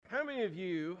many of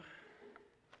you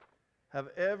have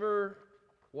ever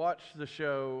watched the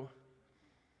show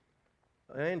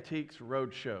Antiques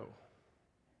Roadshow?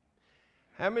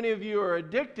 How many of you are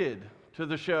addicted to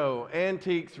the show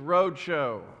Antiques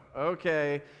Roadshow?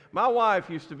 Okay, my wife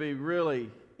used to be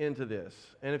really into this.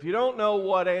 And if you don't know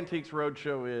what Antiques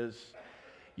Roadshow is,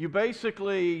 you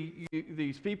basically,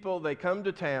 these people, they come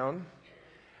to town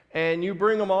and you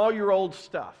bring them all your old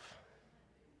stuff.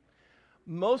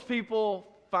 Most people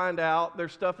find out their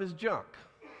stuff is junk.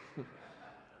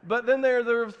 But then there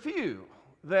are a few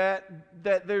that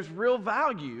there's real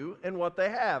value in what they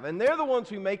have. And they're the ones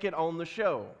who make it on the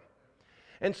show.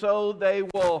 And so they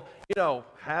will,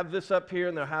 have this up here,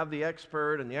 and they'll have the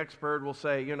expert, and the expert will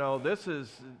say, this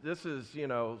is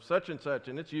such and such,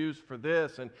 and it's used for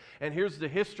this, and here's the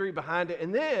history behind it.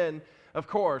 And then, of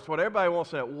course, what everybody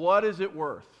wants to know, what is it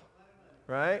worth?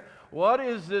 Right? What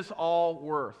is this all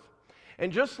worth?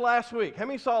 And just last week, how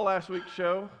many saw last week's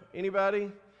show?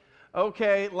 Anybody?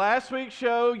 Okay, last week's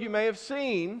show, you may have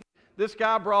seen, this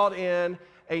guy brought in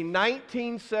a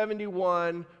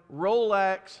 1971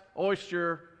 Rolex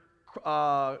Oyster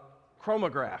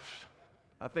chronograph.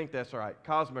 I think that's right,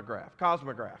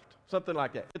 Cosmograph, something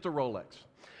like that. It's a Rolex.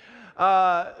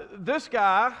 This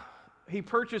guy, he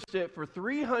purchased it for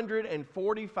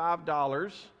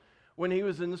 $345 when he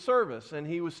was in the service, and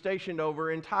he was stationed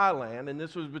over in Thailand, and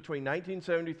this was between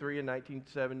 1973 and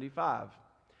 1975.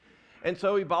 And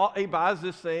so he buys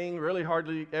this thing, really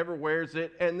hardly ever wears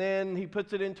it, and then he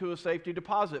puts it into a safety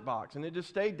deposit box, and it just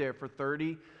stayed there for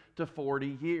 30 to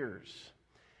 40 years.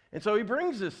 And so he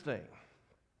brings this thing.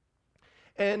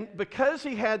 And because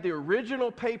he had the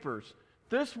original papers,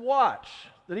 this watch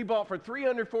that he bought for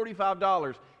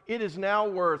 $345, it is now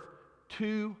worth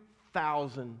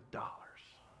 $2,000.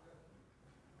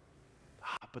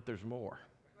 But there's more.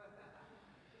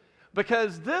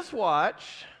 Because this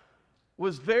watch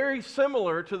was very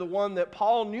similar to the one that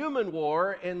Paul Newman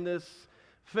wore in this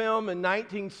film in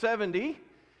 1970.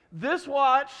 This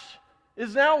watch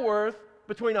is now worth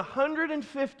between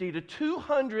 $150,000 to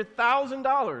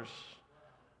 $200,000. I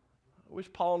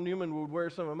wish Paul Newman would wear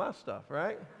some of my stuff,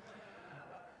 right?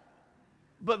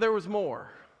 But there was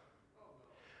more.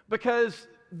 Because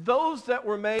those that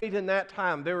were made in that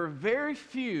time, there were very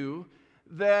few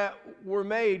that were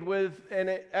made with, and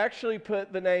it actually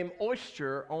put the name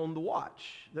Oyster on the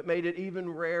watch, that made it even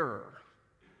rarer.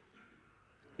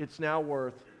 It's now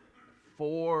worth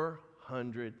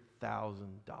 $400,000.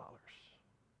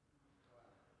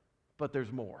 But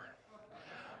there's more.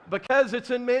 Because it's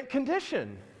in mint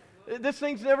condition. This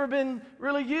thing's never been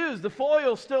really used. The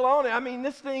foil's still on it. I mean,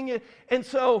 this thing, and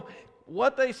so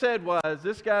what they said was,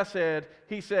 this guy said,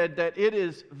 he said that it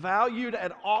is valued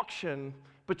at auction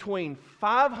between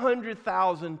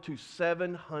 $500,000 to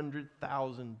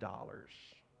 $700,000.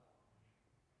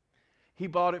 He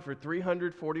bought it for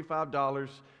 $345,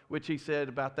 which he said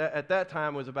about that at that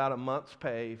time was about a month's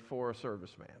pay for a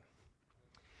serviceman.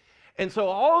 And so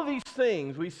all of these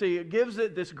things we see, it gives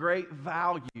it this great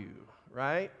value,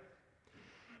 right?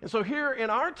 And so here in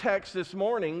our text this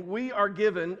morning, we are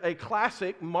given a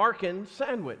classic Markan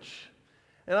sandwich.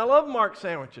 And I love Mark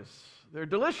sandwiches. They're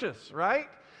delicious, right?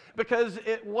 Because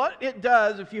what it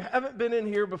does, if you haven't been in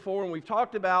here before and we've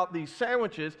talked about these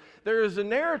sandwiches, there is a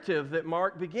narrative that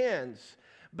Mark begins,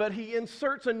 but he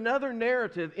inserts another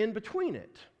narrative in between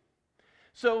it.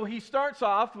 So he starts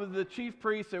off with the chief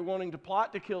priests. They're wanting to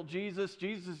plot to kill Jesus.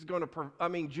 Jesus is going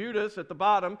to, Judas at the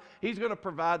bottom, he's going to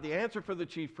provide the answer for the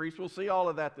chief priests. We'll see all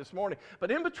of that this morning.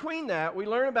 But in between that, we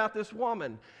learn about this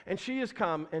woman, and she has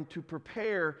come and to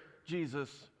prepare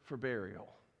Jesus for burial.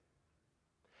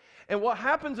 And what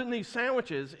happens in these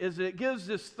sandwiches is it gives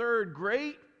this third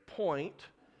great point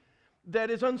that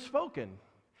is unspoken.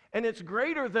 And it's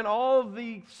greater than all of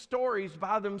the stories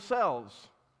by themselves.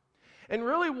 And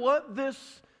really what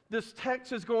this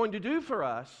text is going to do for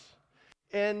us,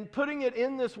 and putting it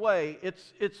in this way,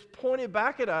 it's pointed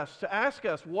back at us to ask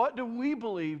us, what do we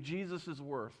believe Jesus is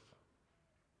worth?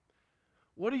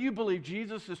 What do you believe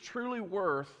Jesus is truly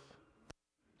worth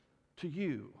to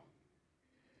you?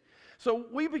 So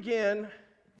we begin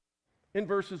in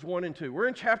verses 1 and 2. We're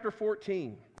in chapter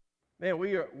 14. Man,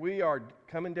 we are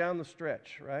coming down the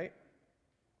stretch, right?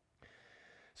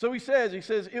 So he says,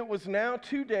 it was now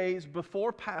 2 days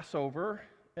before Passover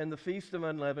and the Feast of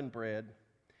Unleavened Bread,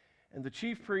 and the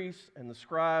chief priests and the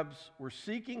scribes were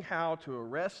seeking how to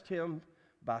arrest him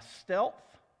by stealth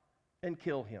and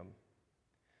kill him.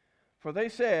 For they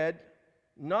said,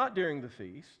 not during the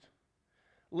feast,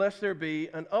 lest there be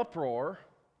an uproar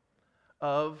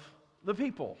of the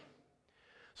people.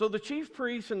 So the chief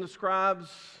priests and the scribes,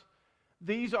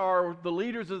 these are the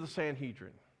leaders of the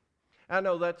Sanhedrin. I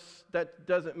know that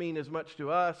doesn't mean as much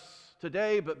to us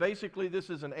today, but basically this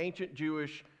is an ancient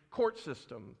Jewish court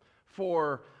system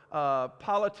for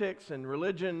politics and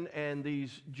religion and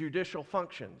these judicial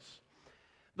functions.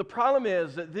 The problem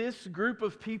is that this group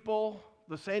of people,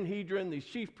 the Sanhedrin, these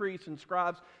chief priests and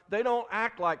scribes, they don't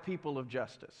act like people of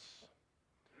justice.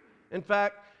 In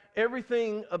fact,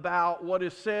 everything about what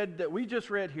is said that we just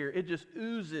read here, it just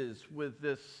oozes with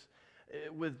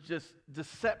just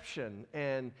deception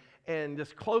and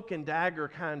this cloak and dagger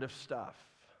kind of stuff.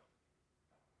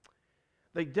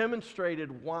 They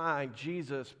demonstrated why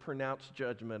Jesus pronounced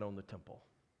judgment on the temple.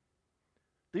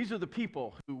 These are the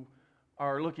people who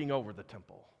are looking over the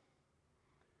temple.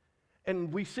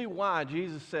 And we see why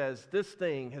Jesus says this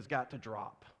thing has got to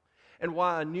drop, and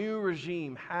why a new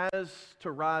regime has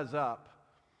to rise up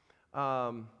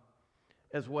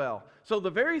as well. So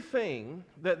the very thing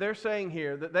that they're saying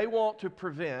here that they want to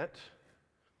prevent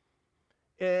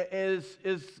is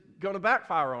going to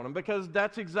backfire on them, because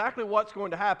that's exactly what's going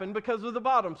to happen because of the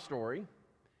bottom story.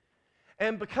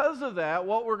 And because of that,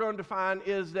 what we're going to find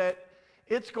is that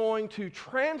it's going to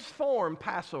transform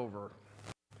Passover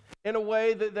in a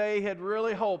way that they had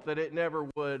really hoped that it never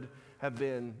would have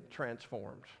been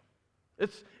transformed.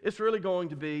 It's really going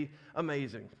to be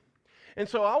amazing. And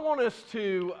so I want us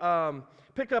to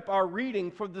pick up our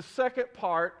reading for the second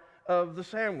part of the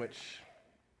sandwich,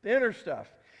 the inner stuff.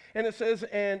 And it says,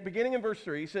 and beginning in verse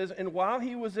 3, it says, "And while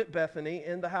he was at Bethany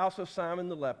in the house of Simon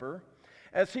the leper,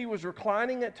 as he was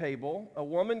reclining at table, a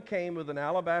woman came with an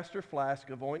alabaster flask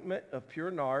of ointment of pure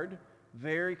nard,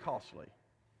 very costly.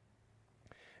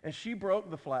 And she broke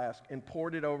the flask and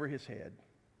poured it over his head.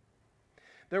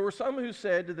 There were some who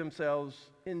said to themselves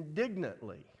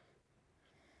indignantly,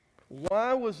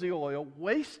 'Why was the oil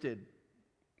wasted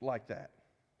like that?'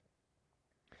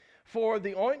 For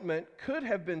the ointment could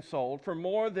have been sold for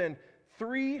more than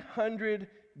 300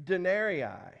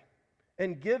 denarii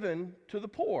and given to the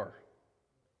poor."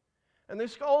 And they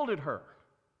scolded her.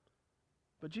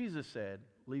 But Jesus said,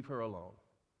 "Leave her alone.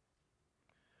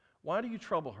 Why do you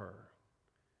trouble her?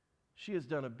 She has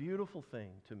done a beautiful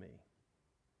thing to me.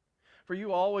 For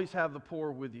you always have the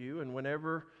poor with you, and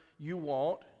whenever you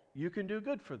want, you can do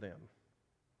good for them.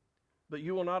 But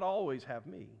you will not always have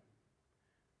me.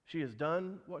 She has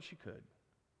done what she could.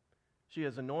 She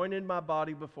has anointed my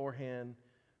body beforehand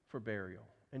for burial.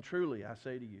 And truly, I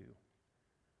say to you,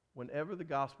 whenever the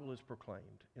gospel is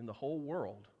proclaimed in the whole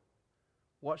world,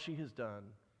 what she has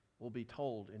done will be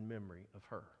told in memory of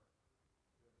her."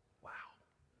 Wow.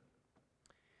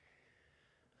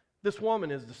 This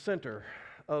woman is the center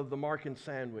of the Markan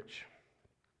sandwich.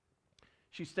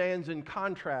 She stands in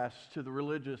contrast to the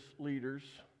religious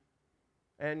leaders,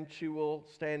 and she will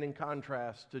stand in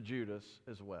contrast to Judas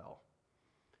as well.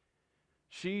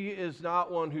 She is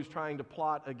not one who's trying to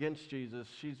plot against Jesus.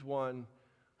 She's one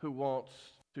who wants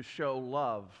to show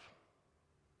love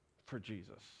for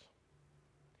Jesus.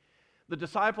 The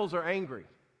disciples are angry.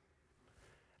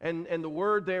 And the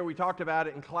word there, we talked about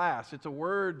it in class. It's a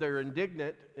word, they're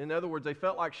indignant. In other words, they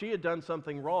felt like she had done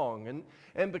something wrong.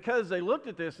 And because they looked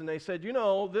at this and they said,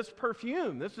 this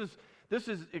perfume, this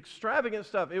is extravagant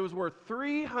stuff. It was worth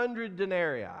 300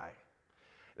 denarii.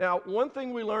 Now, one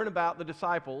thing we learn about the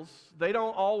disciples, they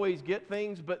don't always get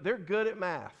things, but they're good at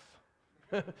math.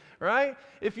 Right?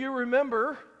 If you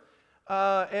remember,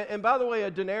 and by the way,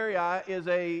 a denarii is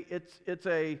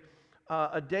a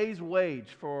day's wage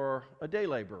for a day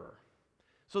laborer.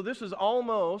 So this is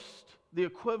almost the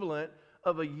equivalent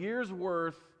of a year's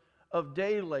worth of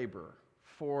day labor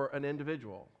for an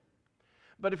individual.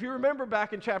 But if you remember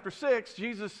back in chapter 6,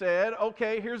 Jesus said,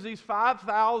 okay, here's these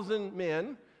 5,000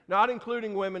 men, not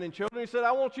including women and children. He said,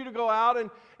 I want you to go out and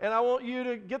I want you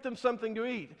to get them something to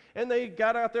eat. And they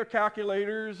got out their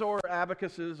calculators or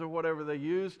abacuses or whatever they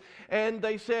used, and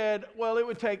they said, well, it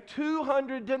would take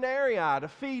 200 denarii to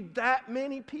feed that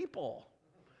many people.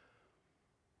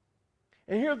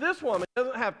 And here this woman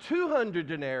doesn't have 200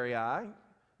 denarii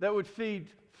that would feed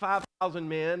 5,000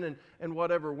 men and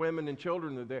whatever women and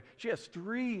children are there. She has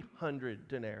 300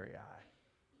 denarii.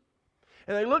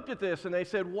 And they looked at this and they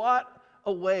said, what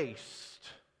a waste.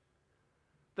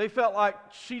 They felt like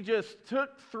she just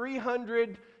took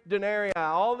 300 denarii,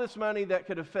 all this money that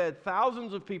could have fed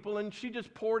thousands of people, and she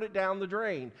just poured it down the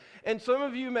drain. And some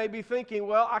of you may be thinking,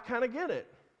 well, I kind of get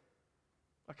it.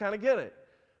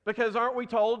 Because aren't we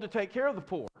told to take care of the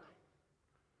poor?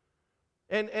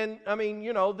 And I mean,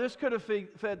 this could have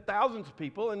fed thousands of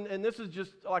people, and this is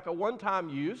just like a one-time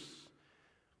use.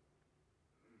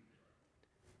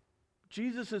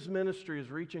 Jesus' ministry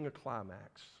is reaching a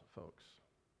climax, folks.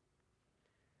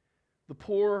 The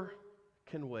poor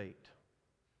can wait.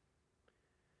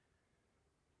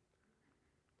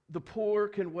 The poor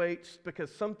can wait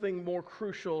because something more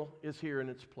crucial is here in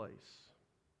its place.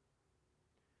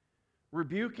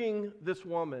 Rebuking this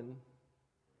woman,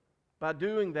 by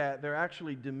doing that, they're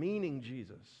actually demeaning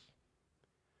Jesus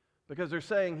because they're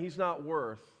saying he's not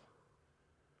worth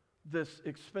this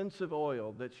expensive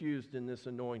oil that's used in this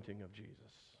anointing of Jesus.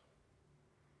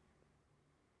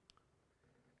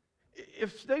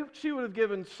 If she would have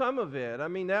given some of it, I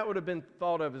mean, that would have been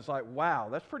thought of as like, wow,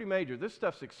 that's pretty major. This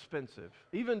stuff's expensive,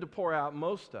 even to pour out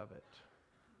most of it.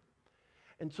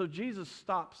 And so Jesus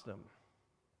stops them.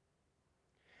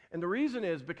 And the reason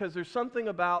is because there's something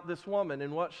about this woman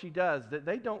and what she does that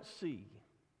they don't see.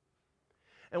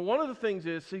 And one of the things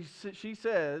is he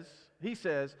says,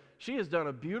 she has done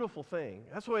a beautiful thing.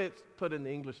 That's the way it's put in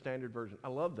the English Standard Version. I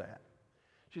love that.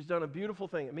 She's done a beautiful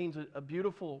thing. It means a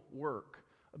beautiful work,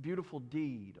 a beautiful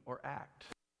deed or act.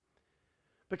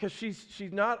 Because she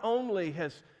not only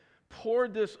has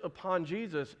poured this upon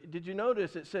Jesus, did you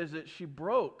notice it says that she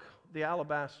broke the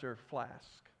alabaster flask?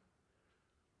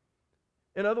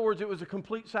 In other words, it was a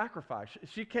complete sacrifice.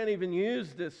 She can't even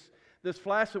use this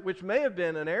flask, which may have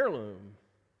been an heirloom.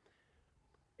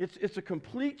 It's a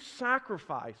complete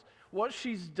sacrifice. What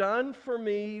she's done for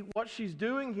me, what she's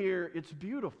doing here, it's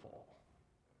beautiful.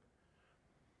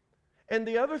 And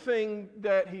the other thing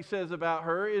that he says about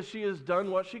her is she has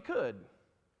done what she could.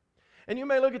 And you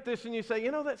may look at this and you say,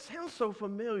 that sounds so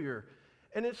familiar.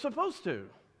 And it's supposed to.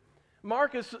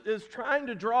 Mark is trying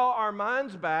to draw our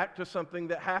minds back to something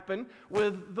that happened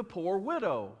with the poor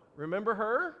widow. Remember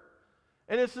her?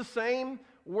 And it's the same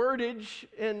wordage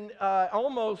and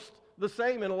almost the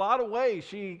same in a lot of ways.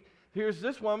 Here's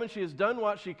this woman, she has done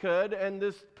what she could, and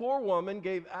this poor woman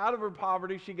gave out of her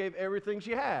poverty, she gave everything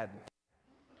she had.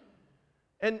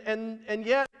 And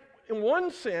yet, in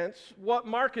one sense, what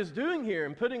Mark is doing here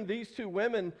in putting these two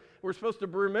women, we're supposed to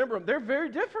remember them, they're very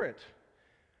different.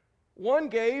 One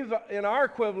gave, in our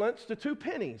equivalents, to 2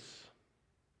 pennies.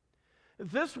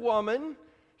 This woman,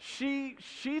 she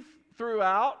threw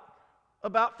out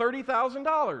about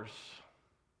 $30,000.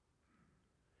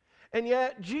 And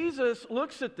yet, Jesus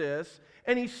looks at this,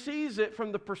 and he sees it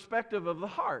from the perspective of the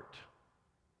heart.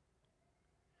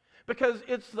 Because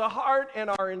it's the heart and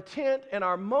our intent and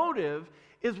our motive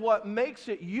is what makes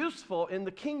it useful in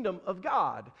the kingdom of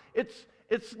God.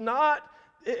 It's not,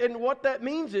 and what that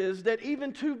means is that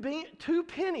even 2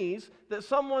 pennies that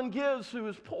someone gives who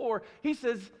is poor, he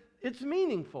says it's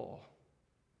meaningful.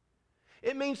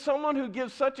 It means someone who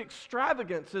gives such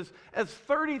extravagance as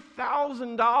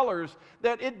 $30,000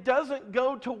 that it doesn't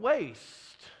go to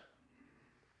waste.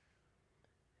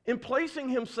 In placing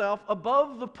himself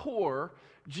above the poor,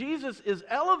 Jesus is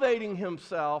elevating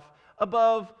himself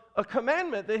above a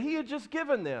commandment that he had just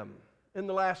given them in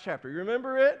the last chapter. You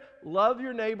remember it? Love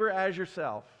your neighbor as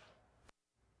yourself.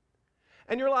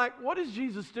 And you're like, what is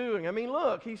Jesus doing? I mean,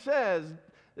 look, he says,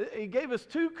 he gave us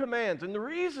 2 commands. And the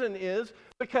reason is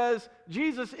because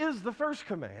Jesus is the first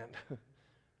command.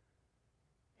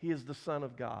 He is the Son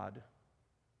of God.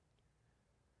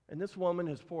 And this woman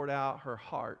has poured out her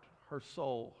heart, her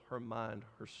soul, her mind,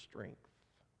 her strength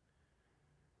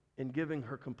in giving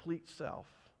her complete self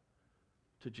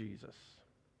to Jesus.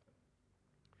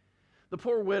 The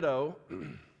poor widow,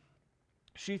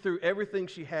 she threw everything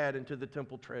she had into the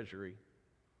temple treasury.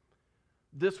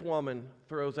 This woman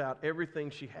throws out everything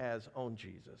she has on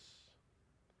Jesus.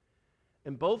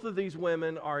 And both of these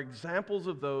women are examples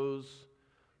of those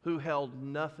who held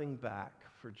nothing back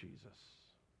for Jesus.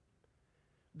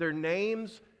 Their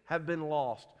names have been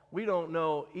lost. We don't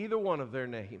know either one of their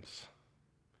names,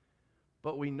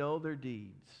 but we know their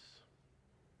deeds.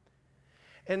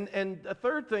 And a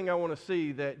third thing I want to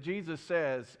see that Jesus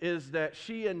says is that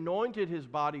she anointed his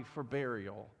body for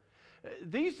burial.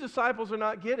 These disciples are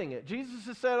not getting it. Jesus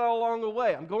has said all along the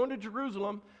way, I'm going to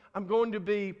Jerusalem, I'm going to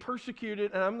be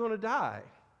persecuted, and I'm going to die.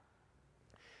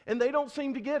 And they don't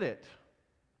seem to get it.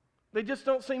 They just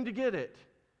don't seem to get it.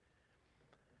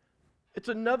 It's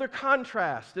another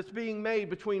contrast that's being made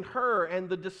between her and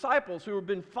the disciples who have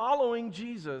been following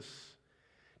Jesus.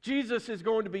 Jesus is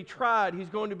going to be tried. He's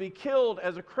going to be killed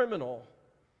as a criminal.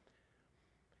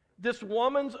 This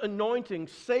woman's anointing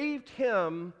saved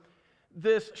him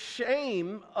this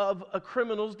shame of a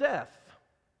criminal's death.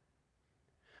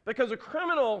 Because a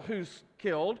criminal who's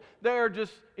killed, they're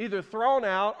just either thrown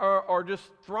out or just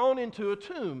thrown into a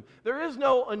tomb. There is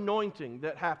no anointing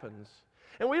that happens.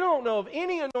 And we don't know of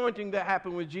any anointing that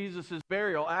happened with Jesus'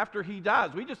 burial after he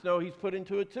dies. We just know he's put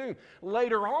into a tomb.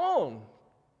 Later on,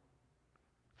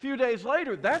 a few days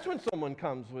later, that's when someone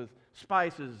comes with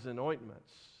spices and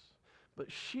ointments. But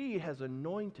she has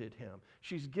anointed him.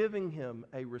 She's giving him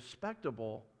a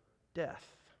respectable death.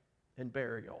 and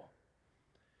burial.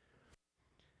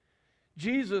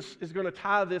 Jesus is going to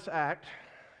tie this act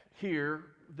here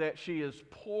that she has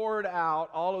poured out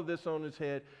all of this on his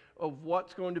head of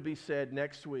what's going to be said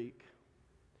next week.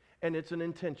 And it's an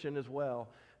intention as well,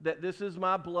 that this is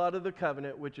my blood of the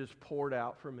covenant which is poured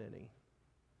out for many.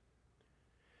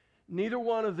 Neither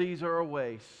one of these are a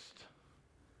waste.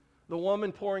 The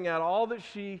woman pouring out all that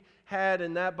she had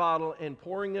in that bottle and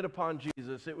pouring it upon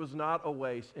Jesus, it was not a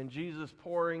waste. And Jesus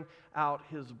pouring out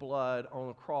his blood on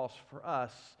the cross for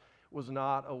us was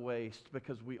not a waste,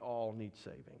 because we all need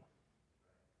saving.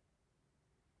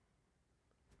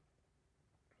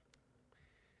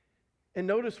 And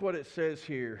notice what it says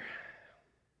here.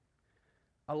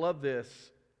 I love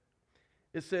this.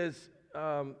 It says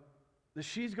that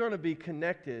she's going to be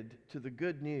connected to the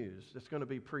good news that's going to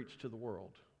be preached to the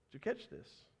world. Did you catch this?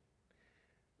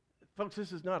 Folks,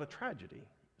 this is not a tragedy.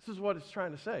 This is what it's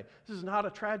trying to say. This is not a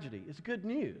tragedy. It's good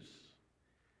news.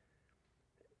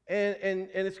 And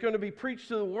it's going to be preached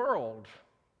to the world.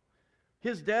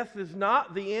 His death is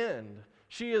not the end.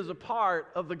 She is a part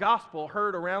of the gospel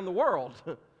heard around the world.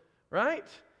 Right?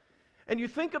 And you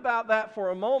think about that for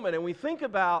a moment, and we think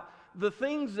about the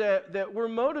things that we're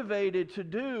motivated to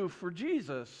do for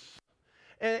Jesus.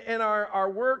 And our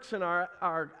works and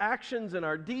our actions and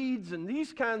our deeds and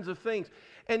these kinds of things.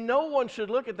 And no one should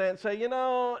look at that and say,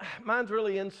 mine's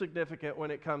really insignificant when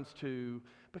it comes to,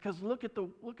 because look at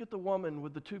the woman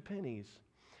with the 2 pennies.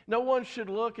 No one should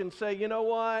look and say, you know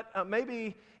what,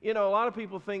 maybe, a lot of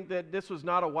people think that this was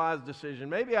not a wise decision.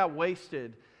 Maybe I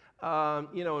wasted,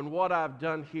 in what I've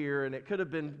done here, and it could have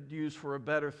been used for a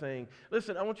better thing.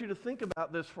 Listen, I want you to think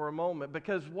about this for a moment,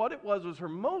 because what it was her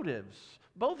motives.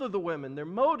 Both of the women, their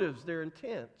motives, their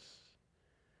intents.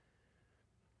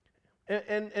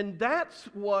 And that's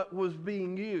what was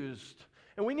being used.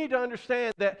 And we need to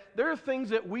understand that there are things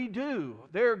that we do,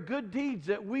 there are good deeds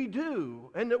that we do,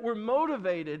 and that we're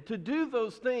motivated to do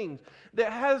those things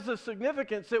that has a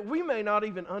significance that we may not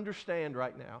even understand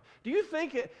right now. Do you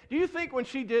think when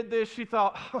she did this, she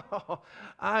thought, oh,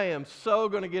 I am so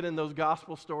going to get in those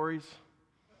gospel stories?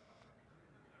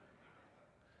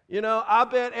 I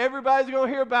bet everybody's going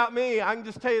to hear about me. I can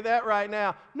just tell you that right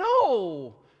now.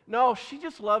 No, she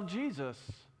just loved Jesus.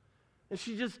 And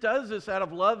she just does this out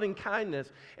of loving kindness.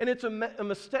 And it's a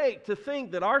mistake to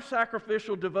think that our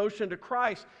sacrificial devotion to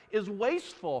Christ is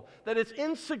wasteful, that it's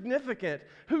insignificant.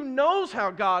 Who knows how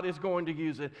God is going to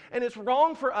use it? And it's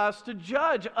wrong for us to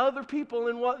judge other people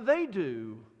in what they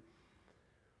do.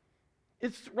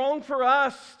 It's wrong for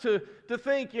us to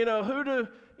think,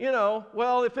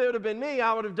 well, if it would have been me,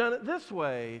 I would have done it this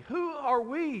way. Who are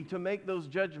we to make those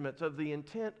judgments of the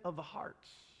intent of the hearts?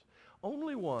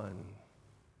 Only one.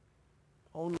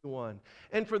 Only one.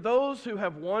 And for those who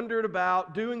have wondered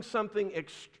about doing something,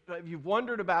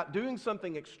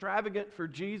 extravagant for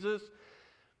Jesus,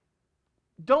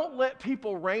 don't let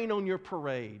people rain on your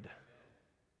parade.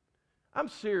 I'm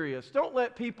serious. Don't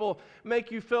let people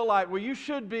make you feel like, well, you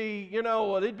should be,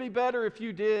 it'd be better if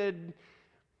you did.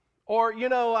 Or,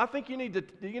 I think you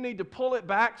need to pull it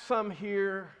back some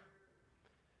here.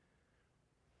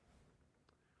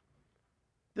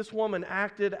 This woman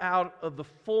acted out of the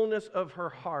fullness of her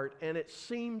heart, and it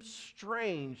seemed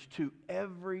strange to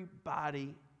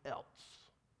everybody else.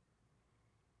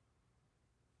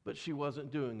 But she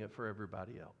wasn't doing it for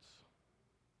everybody else.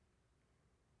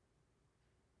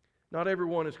 Not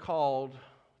everyone is called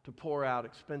to pour out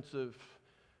expensive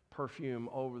perfume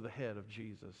over the head of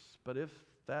Jesus. But if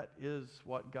that is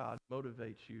what God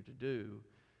motivates you to do,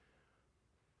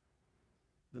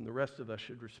 then the rest of us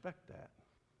should respect that.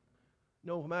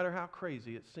 No matter how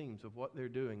crazy it seems of what they're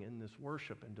doing in this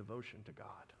worship and devotion to God.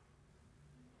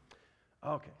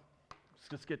 Okay,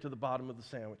 let's get to the bottom of the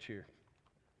sandwich here.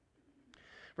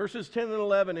 Verses 10 and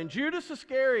 11, and Judas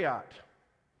Iscariot,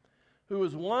 who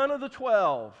was one of the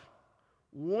 12,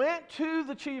 went to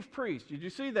the chief priest. Did you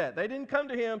see that? They didn't come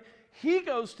to him. He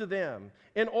goes to them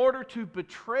in order to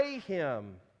betray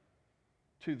him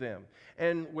to them.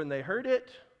 And when they heard it,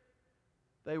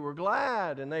 they were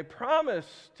glad, and they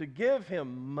promised to give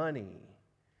him money.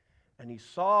 And he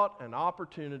sought an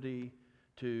opportunity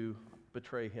to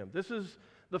betray him. This is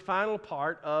the final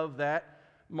part of that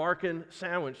Markan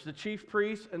sandwich. The chief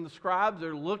priests and the scribes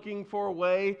are looking for a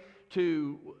way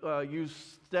to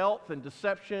use stealth and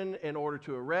deception in order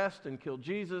to arrest and kill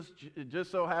Jesus. It just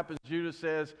so happens Judas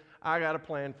says, I got a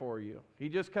plan for you. He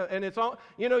just comes, and it's all,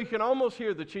 you can almost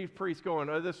hear the chief priest going,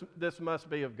 oh, this must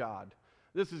be of God.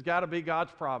 This has got to be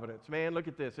God's providence. Man, look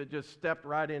at this. It just stepped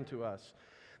right into us.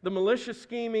 The malicious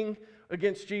scheming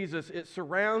against Jesus, it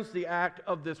surrounds the act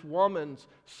of this woman's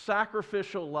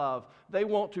sacrificial love. They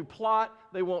want to plot,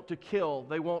 they want to kill,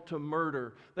 they want to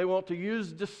murder, they want to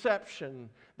use deception,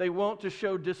 they want to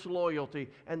show disloyalty,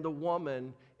 and the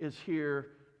woman is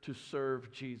here to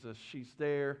serve Jesus. She's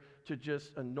there to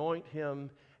just anoint him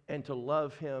and to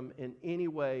love him in any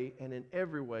way and in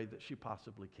every way that she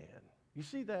possibly can. You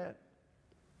see that?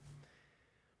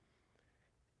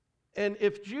 And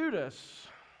if Judas,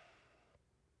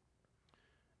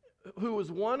 who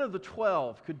was one of the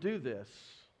 12, could do this,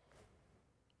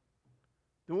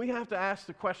 then we have to ask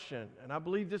the question, and I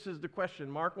believe this is the question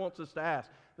Mark wants us to ask,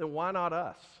 then why not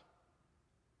us?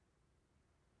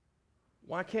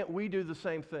 Why can't we do the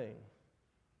same thing?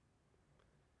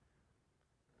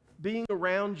 Being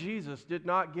around Jesus did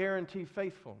not guarantee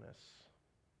faithfulness.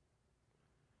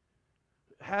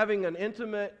 Having an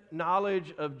intimate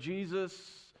knowledge of Jesus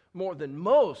more than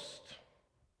most,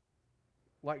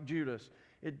 like Judas,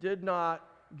 it did not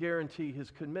guarantee his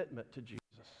commitment to Jesus.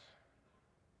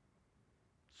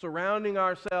 Surrounding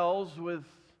ourselves with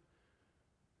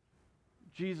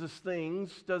Jesus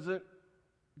things doesn't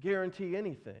guarantee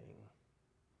anything.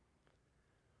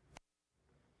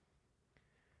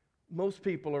 Most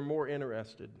people are more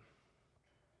interested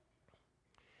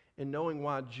in knowing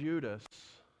why Judas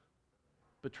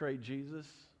betrayed Jesus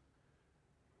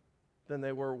than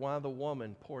they were why the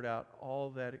woman poured out all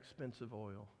that expensive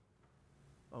oil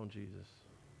on Jesus.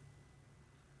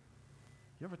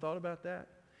 You ever thought about that?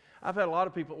 I've had a lot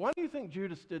of people, why do you think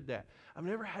Judas did that? I've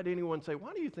never had anyone say,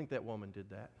 why do you think that woman did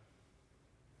that?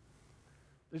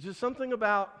 There's just something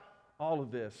about all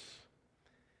of this.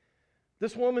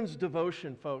 This woman's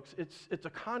devotion, folks, it's a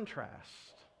contrast.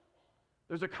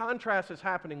 There's a contrast that's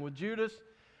happening with Judas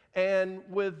and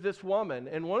with this woman.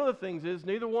 And one of the things is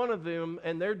neither one of them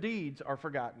and their deeds are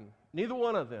forgotten. Neither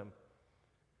one of them.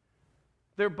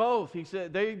 They're both, he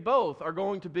said, they both are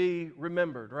going to be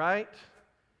remembered, right?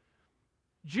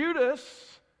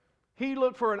 Judas, he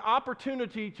looked for an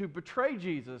opportunity to betray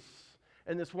Jesus.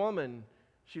 And this woman,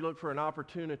 she looked for an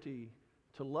opportunity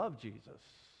to love Jesus.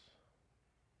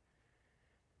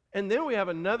 And then we have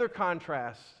another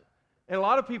contrast. And a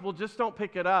lot of people just don't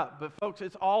pick it up. But folks,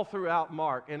 it's all throughout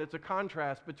Mark. And it's a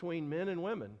contrast between men and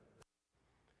women.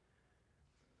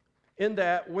 In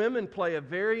that women play a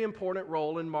very important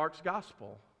role in Mark's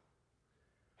gospel.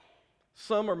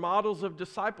 Some are models of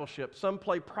discipleship. Some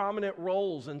play prominent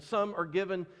roles. And some are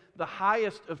given the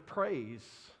highest of praise.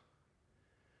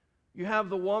 You have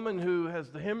the woman who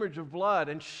has the hemorrhage of blood.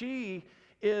 And she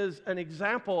is an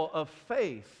example of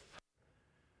faith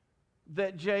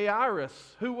that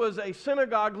Jairus, who was a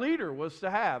synagogue leader, was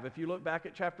to have. If you look back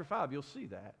at chapter 5, you'll see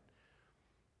that.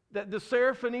 That the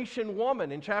Syrophoenician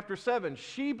woman in chapter 7,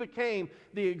 she became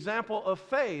the example of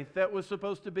faith that was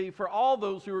supposed to be for all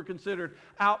those who were considered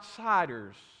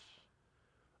outsiders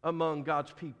among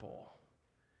God's people.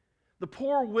 The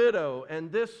poor widow and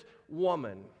this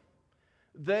woman,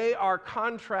 they are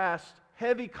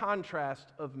heavy contrast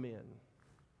of men.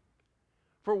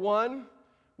 For one,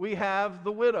 we have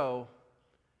the widow.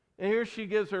 And here she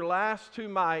gives her last 2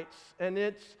 mites, and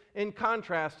it's in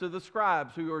contrast to the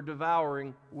scribes who are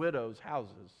devouring widows'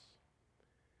 houses.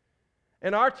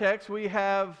 In our text, we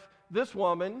have this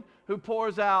woman who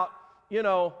pours out,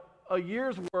 a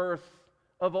year's worth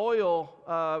of oil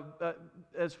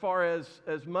as far as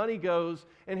money goes.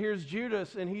 And here's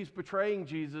Judas, and he's betraying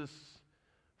Jesus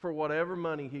for whatever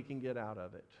money he can get out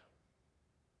of it.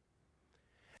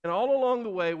 And all along the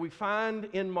way, we find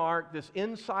in Mark this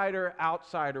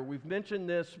insider-outsider. We've mentioned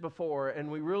this before, and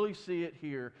we really see it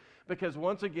here because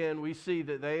once again, we see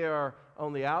that they are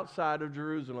on the outside of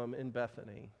Jerusalem in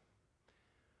Bethany.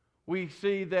 We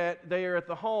see that they are at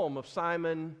the home of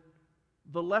Simon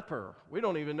the leper. We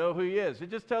don't even know who he is.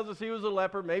 It just tells us he was a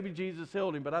leper. Maybe Jesus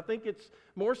healed him, but I think it's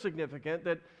more significant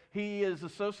that he is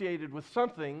associated with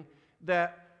something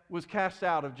that was cast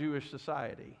out of Jewish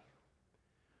society.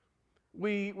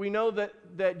 We know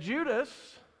that Judas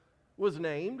was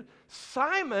named.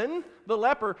 Simon, the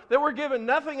leper, that we're given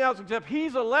nothing else except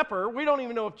he's a leper. We don't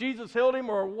even know if Jesus healed him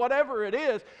or whatever it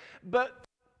is. But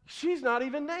she's not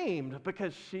even named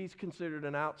because she's considered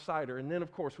an outsider. And then,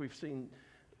 of course, we've seen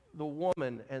the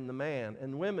woman and the man.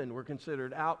 And women were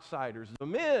considered outsiders. The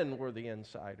men were the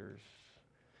insiders.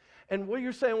 And what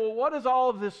you're saying, well, what does all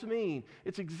of this mean?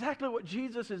 It's exactly what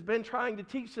Jesus has been trying to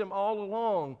teach them all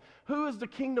along. Who is the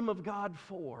kingdom of God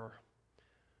for?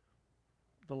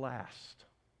 The last,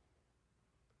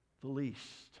 the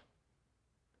least.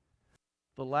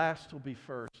 The last will be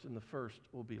first, and the first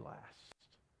will be last.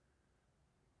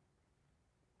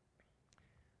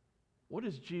 What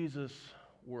is Jesus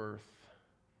worth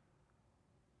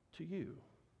to you.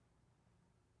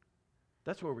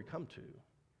 That's where we come to.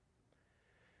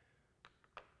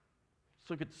 Let's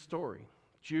look at the story.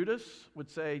 Judas would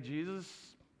say, Jesus,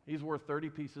 he's worth 30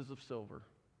 pieces of silver.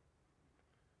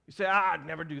 You say, I'd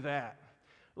never do that.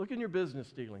 Look in your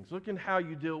business dealings. Look in how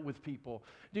you deal with people.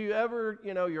 Do you ever,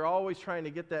 you're always trying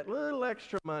to get that little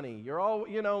extra money. You're all,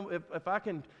 if I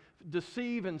can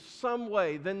deceive in some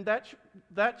way, then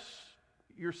that's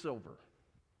your silver.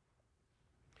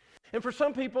 And for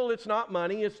some people, it's not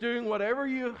money. It's doing whatever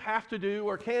you have to do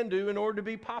or can do in order to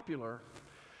be popular.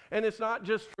 And it's not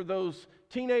just for those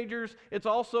teenagers. It's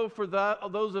also for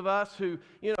those of us who,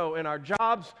 in our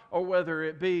jobs, or whether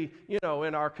it be, in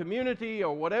our community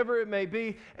or whatever it may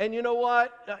be. And you know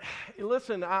what?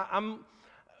 Listen, I'll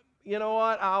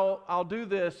do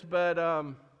this, but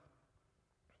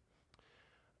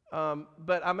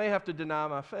I may have to deny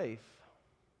my faith.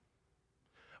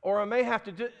 Or I may have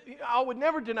to, I would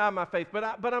never deny my faith, but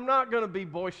I'm not going to be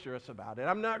boisterous about it.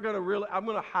 I'm going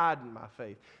to hide in my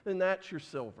faith. Then that's your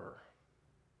silver.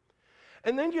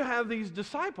 And then you have these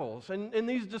disciples, and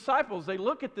these disciples, they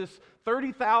look at this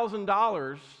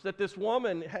 $30,000 that this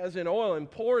woman has in oil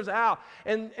and pours out,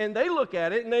 and they look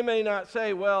at it, and they may not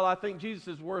say, well, I think Jesus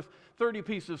is worth 30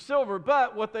 pieces of silver,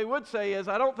 but what they would say is,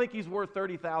 I don't think he's worth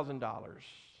 $30,000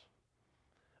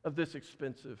 of this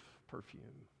expensive perfume.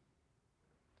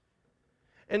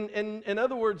 And in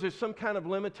other words, there's some kind of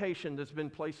limitation that's been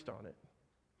placed on it.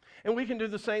 And we can do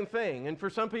the same thing. And for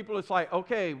some people, it's like,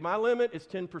 okay, my limit is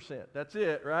 10%. That's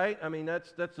it, right? I mean,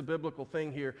 that's the biblical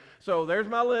thing here. So there's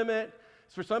my limit.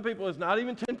 For some people, it's not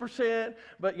even 10%.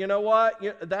 But you know what?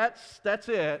 That's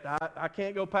it. I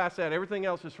can't go past that. Everything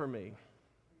else is for me.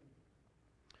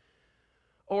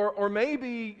 Or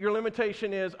maybe your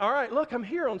limitation is, all right, look, I'm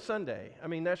here on Sunday. I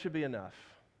mean, that should be enough.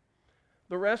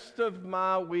 The rest of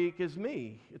my week is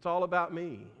me. It's all about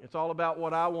me. It's all about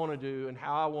what I want to do and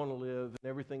how I want to live and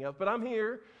everything else. But I'm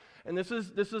here, and this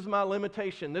is my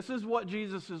limitation. This is what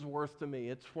Jesus is worth to me.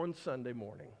 It's one Sunday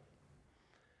morning.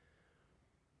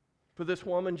 For this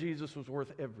woman, Jesus was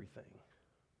worth everything.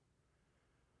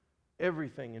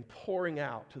 Everything, and pouring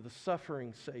out to the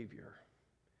suffering Savior.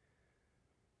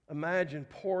 Imagine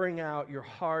pouring out your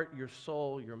heart, your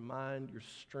soul, your mind, your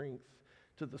strength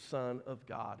to the Son of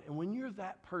God. And when you're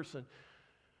that person,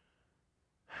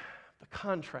 the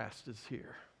contrast is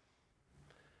here.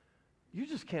 You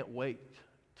just can't wait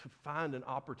to find an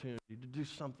opportunity to do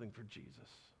something for Jesus.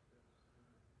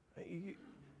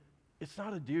 It's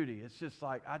not a duty. It's just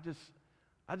like, I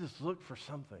just look for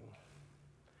something.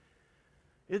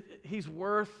 He's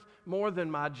worth more than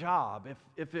my job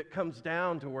if it comes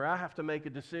down to where I have to make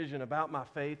a decision about my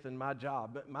faith and my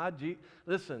job. But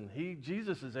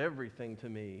Jesus is everything to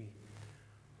me.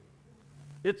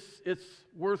 It's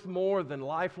worth more than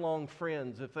lifelong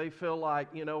friends if they feel like,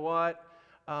 you know what,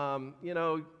 I'm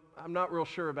not real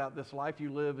sure about this life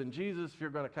you live in Jesus. If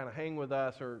you're going to kind of hang with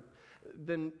us,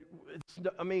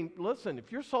 listen,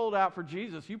 if you're sold out for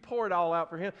Jesus, you pour it all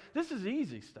out for him. This is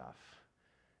easy stuff.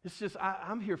 It's just,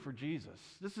 I'm here for Jesus.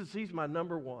 He's my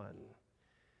number one.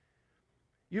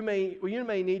 You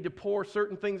may need to pour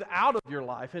certain things out of your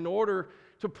life in order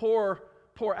to pour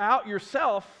out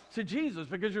yourself to Jesus,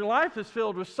 because your life is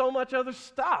filled with so much other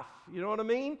stuff. You know what I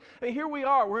mean? And here we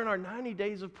are. We're in our 90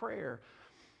 days of prayer.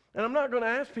 And I'm not going to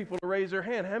ask people to raise their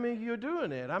hand. How many of you are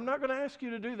doing it? I'm not going to ask you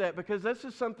to do that, because this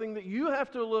is something that you have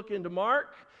to look into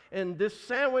Mark and this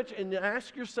sandwich and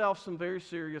ask yourself some very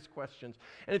serious questions.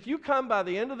 And if you come by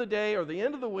the end of the day or the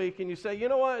end of the week and you say, you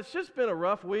know what, it's just been a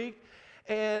rough week,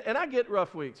 and I get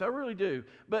rough weeks, I really do.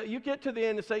 But you get to the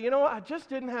end and say, you know what, I just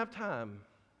didn't have time.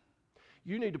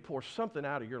 You need to pour something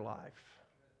out of your life.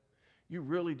 You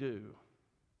really do.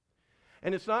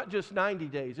 And it's not just 90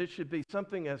 days. It should be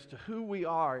something as to who we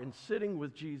are and sitting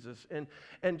with Jesus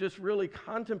and just really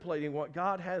contemplating what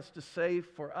God has to say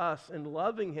for us and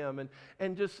loving him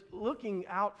and just looking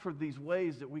out for these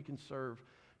ways that we can serve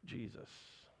Jesus.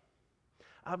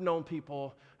 I've known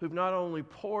people who've not only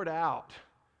poured out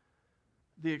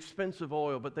the expensive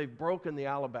oil, but they've broken the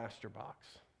alabaster box.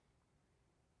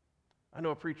 I know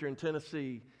a preacher in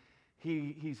Tennessee.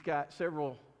 He's got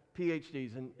several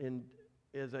PhDs in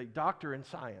is a doctor in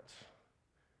science.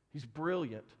 He's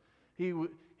brilliant. He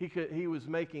was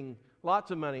making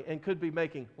lots of money and could be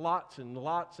making lots and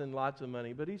lots and lots of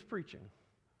money, but he's preaching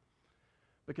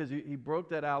because he broke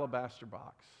that alabaster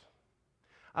box.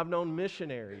 I've known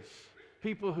missionaries,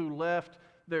 people who left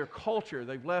their culture,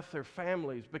 they've left their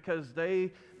families because they're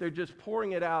just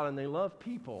pouring it out and they love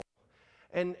people.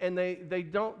 And they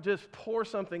don't just pour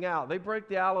something out. They break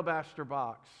the alabaster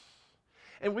box.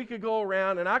 And we could go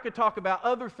around and I could talk about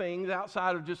other things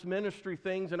outside of just ministry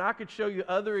things, and I could show you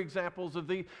other examples of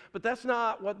these, but that's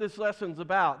not what this lesson's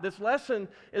about. This lesson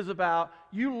is about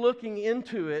you looking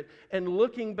into it and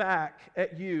looking back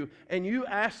at you and you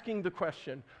asking the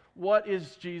question, what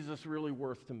is Jesus really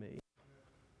worth to me?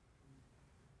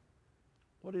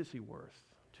 What is he worth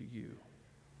to you?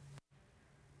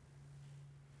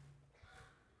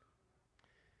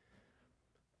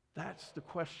 That's the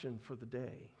question for the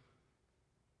day.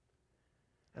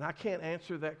 And I can't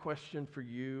answer that question for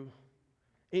you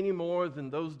any more than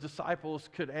those disciples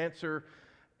could answer,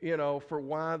 for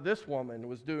why this woman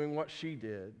was doing what she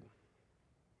did.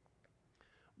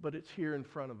 But it's here in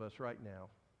front of us right now.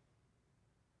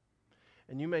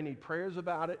 And you may need prayers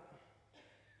about it.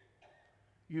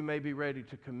 You may be ready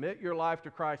to commit your life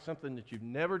to Christ, something that you've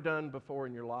never done before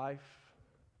in your life.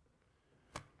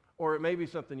 Or it may be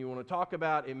something you want to talk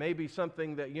about. It may be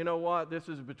something that, this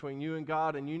is between you and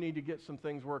God and you need to get some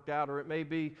things worked out. Or it may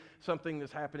be something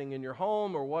that's happening in your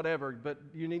home or whatever. But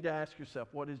you need to ask yourself,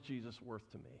 what is Jesus worth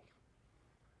to me?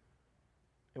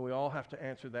 And we all have to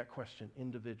answer that question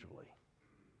individually.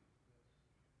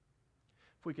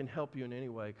 If we can help you in any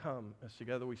way, come as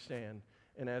together we stand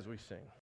and as we sing.